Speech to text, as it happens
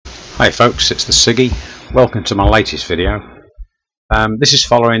Hi folks, it's the Siggy. Welcome to my latest video. This is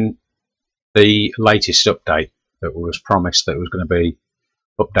following the latest update that was promised that it was going to be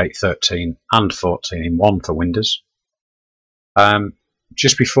update 13 and 14 in one for Windows.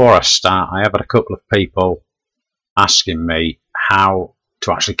 Just before I start, I have had a couple of people asking me how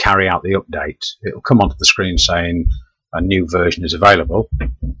to actually carry out the update. It will come onto the screen saying a new version is available,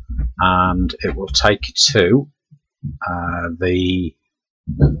 and it will take you to the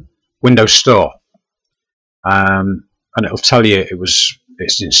Windows Store, and it'll tell you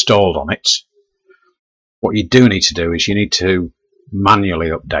it's installed on it. What you do need to do is you need to manually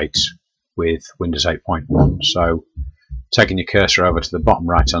update with Windows 8.1. So taking your cursor over to the bottom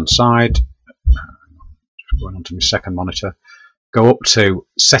right hand side, going onto my second monitor, go up to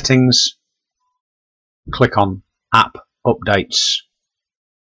Settings, click on App Updates,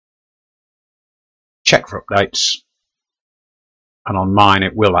 check for updates, and on mine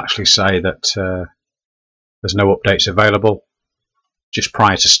it will actually say that there's no updates available. Just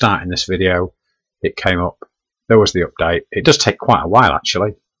prior to starting this video it came up, there was the update. It does take quite a while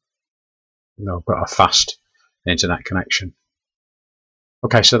actually. I've got a fast internet connection.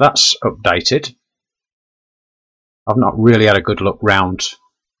 Okay, so that's updated. I've not really had a good look round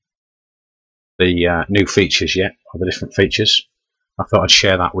the new features yet, or the different features. I thought I'd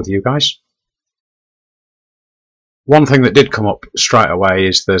share that with you guys. One thing that did come up straight away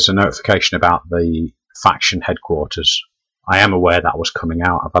is there's a notification about the faction headquarters. I am aware that was coming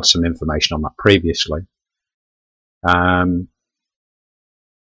out. I've had some information on that previously. Let's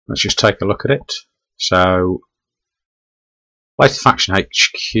just take a look at it. So, place the faction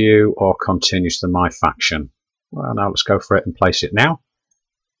HQ or continues to my faction. Well, now let's go for it and place it now.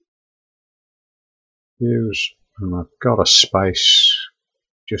 Use, and I've got a space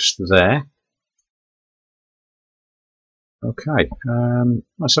just there. Okay,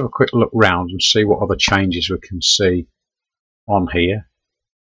 let's have a quick look round and see what other changes we can see on here.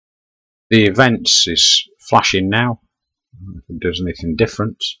 The events is flashing now. I don't know if it does anything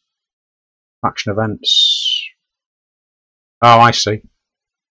different. Faction events. Oh, I see.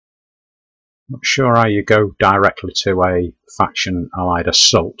 Not sure how you go directly to a faction allied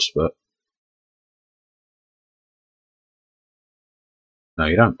assault, but no,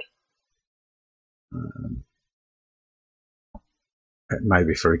 you don't. It may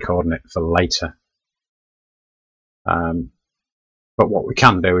be for recording it for later. But what we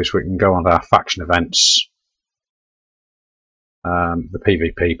can do is we can go on our faction events, the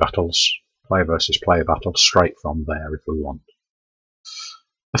PvP battles, player versus player battles, straight from there if we want.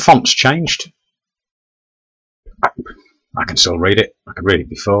 The font's changed. I can still read it. I could read it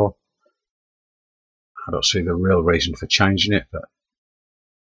before. I don't see the real reason for changing it, but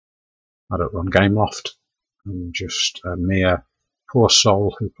I don't run Gameloft. I'm just a mere poor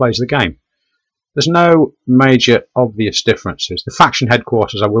soul who plays the game. There's no major obvious differences. The faction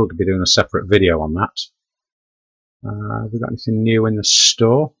headquarters, I will be doing a separate video on that. Have we got anything new in the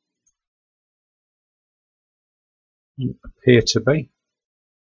store? Doesn't appear to be.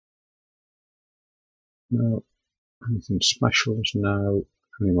 No. Anything specials? No.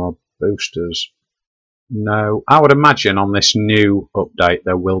 Any more boosters? No. I would imagine on this new update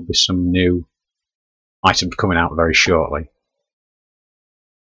there will be some new items coming out very shortly.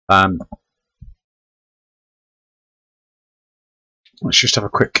 Let's just have a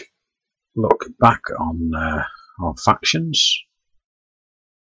quick look back on factions.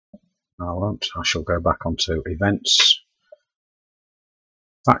 I won't. I shall go back onto events.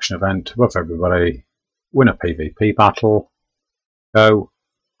 Faction event, above everybody, win a PvP battle. Go.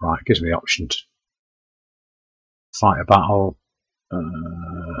 Right, it gives me the option to fight a battle.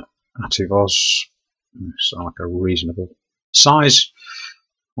 Ativos. It's like a reasonable size.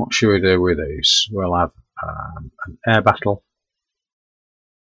 What should we do with these? We'll have an air battle.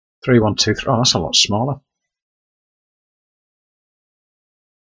 3, 1, 2, 3. Oh, that's a lot smaller.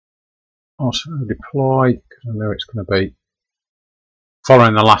 Also deploy, because I know it's going to be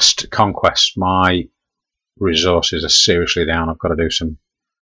following the last conquest. My resources are seriously down. I've got to do some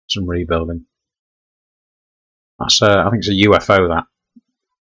rebuilding. That's I think it's a UFO. That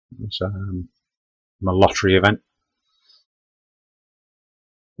it's a lottery event.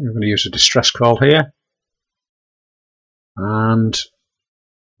 We're going to use a distress call here, and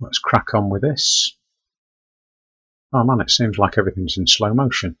let's crack on with this. Oh man, it seems like everything's in slow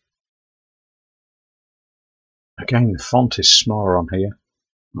motion. Again, the font is smaller on here.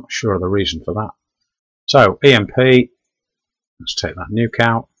 Not sure of the reason for that. So, EMP, let's take that nuke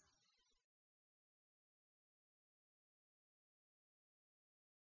out.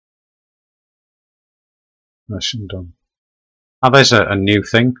 Mission done. Now there's a new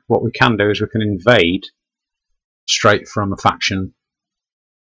thing. What we can do is we can invade straight from a faction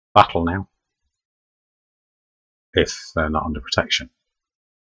battle now, if they're not under protection.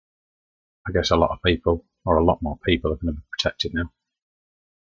 I guess a lot of people, or a lot more people, are going to be protected now.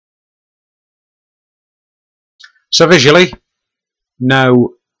 So visually,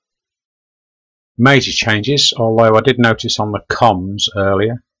 no major changes, although I did notice on the comms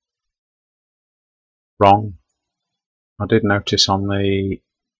earlier, wrong, I did notice on the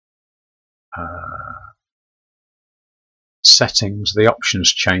settings, the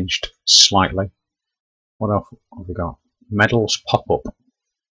options changed slightly. What else have we got? Medals pop up.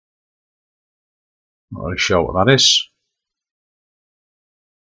 Not really sure what that is.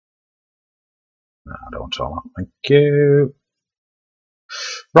 No, I don't want all that. Thank you.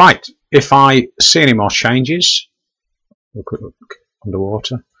 Right, if I see any more changes, we'll quick look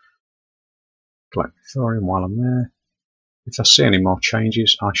underwater. Collect thorium while I'm there. If I see any more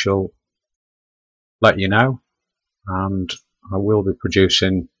changes, I shall let you know, and I will be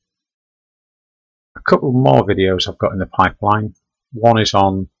producing a couple more videos I've got in the pipeline. One is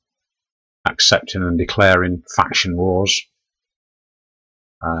on accepting and declaring faction wars.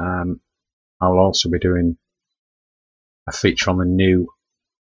 I will also be doing a feature on the new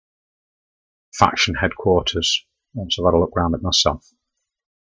faction headquarters once I've had a look around it myself.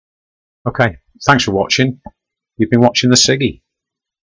 Okay, thanks for watching. You've been watching The Siggy.